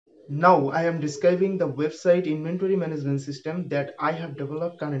Now I am describing the website inventory management system that I have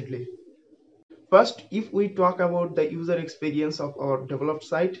developed currently. First, if we talk about the user experience of our developed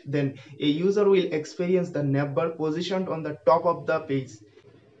site, then a user will experience the navbar positioned on the top of the page.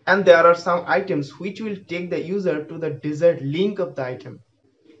 And there are some items which will take the user to the desired link of the item.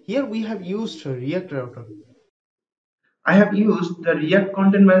 Here we have used React Router. I have used the React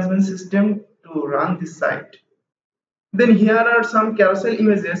content management system to run this site. Then here are some carousel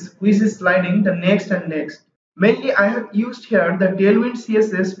images which is sliding the next and next. Mainly I have used here the Tailwind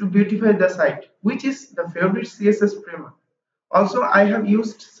CSS to beautify the site, which is the favorite CSS framework. Also I have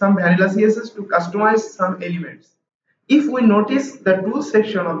used some vanilla CSS to customize some elements. If we notice the tools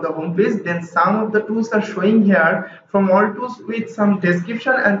section of the homepage, then some of the tools are showing here from all tools with some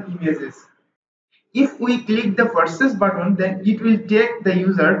description and images. If we click the purchase button, then it will take the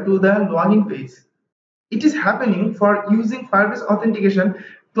user to the login page. It is happening for using Firebase authentication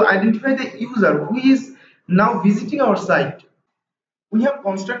to identify the user who is now visiting our site. We have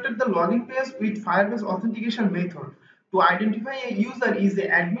constructed the login page with Firebase authentication method to identify a user is an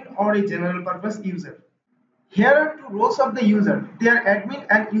admin or a general purpose user. Here are two roles of the user. They are admin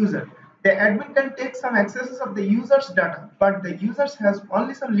and user. The admin can take some accesses of the user's data, but the users has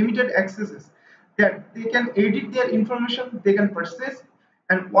only some limited accesses that they can edit their information, they can purchase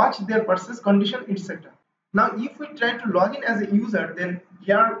and watch their purchase condition, etc. Now, if we try to log in as a user, then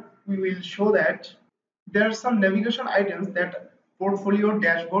here we will show that there are some navigation items that portfolio,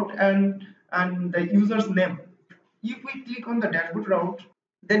 dashboard, and the user's name. If we click on the dashboard route,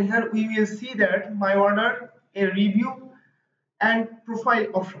 then here we will see that my order, a review, and profile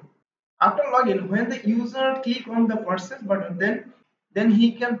option. After login, when the user click on the purchase button, then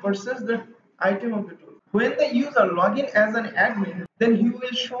he can purchase the item of the tool. When the user login as an admin, then he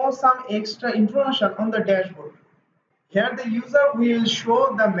will show some extra information on the dashboard. Here the user will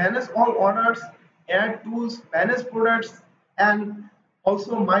show the manage all orders, add tools, manage products, and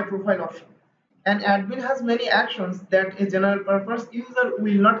also my profile option. An admin has many actions that a general purpose user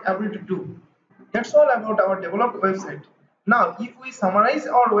will not able to do. That's all about our developed website. Now, if we summarize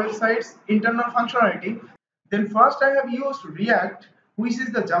our website's internal functionality, then first I have used React, which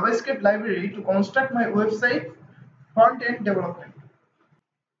is the JavaScript library to construct my website front-end development.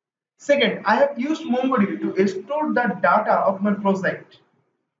 Second, I have used MongoDB to store the data of my project.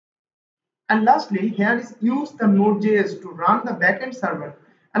 And lastly, here is use the Node.js to run the backend server,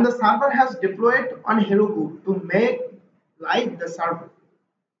 and the server has deployed on Heroku to make live the server.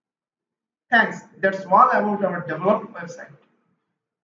 Thanks. That's all about our developed website.